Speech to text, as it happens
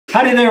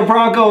Howdy there,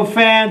 Bronco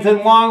fans, and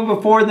long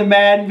before the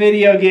Madden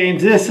video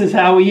games, this is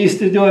how we used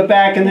to do it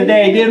back in the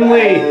day, didn't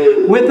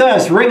we? With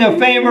us, Ring of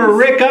Famer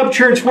Rick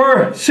Upchurch.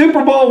 For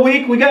Super Bowl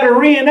week, we got to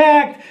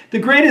reenact the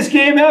greatest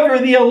game ever,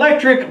 the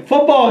electric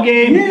football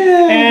game.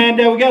 Yeah. And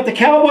we got the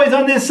Cowboys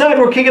on this side.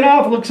 We're kicking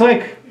off. Looks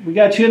like we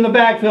got you in the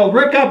backfield.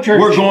 Rick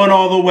Upchurch. We're going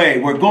all the way.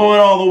 We're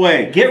going all the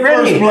way. Get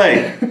ready. First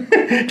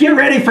play. Get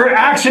ready for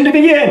action to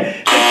begin.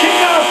 The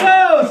kickoff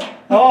goes.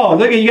 Oh,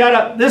 look at you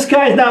got a. This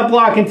guy's not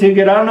blocking too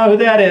good. I don't know who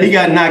that is. He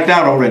got knocked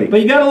out already.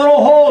 But you got a little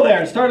hole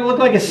there. It's starting to look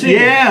like a C.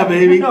 Yeah,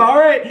 baby. All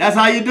right. That's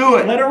how you do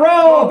it. Let it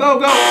roll. Go,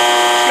 go, go.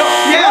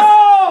 Yes.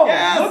 Oh,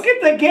 yes. Look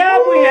at the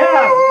gap we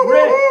have.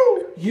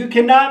 Rick, you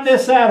cannot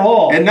miss that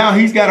hole. And now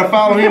he's got to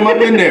follow him up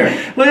in there.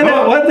 Look at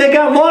that. What they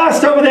got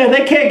lost over there.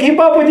 They can't keep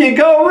up with you.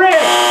 Go, Rick.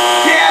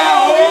 Yeah.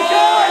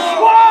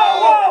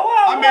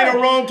 A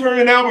wrong turn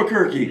in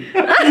Albuquerque.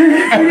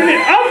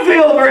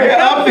 Upfield, Rick.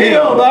 Yeah,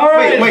 upfield. All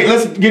right. Wait,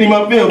 let's get him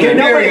upfield. Okay,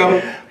 there we go.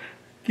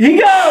 He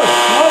goes.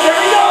 Oh,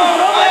 there he goes.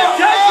 Don't let him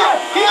touch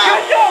you. He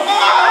could go.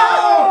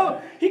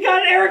 Oh, he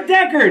got Eric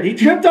Deckard. He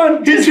tripped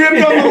on. He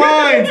tripped on the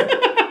line.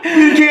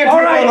 You can't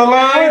trip on the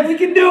line. All right, we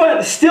can do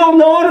it. Still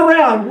no one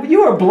around.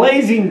 You are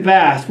blazing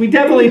fast. We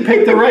definitely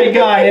picked the right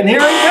guy. And here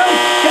he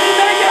goes.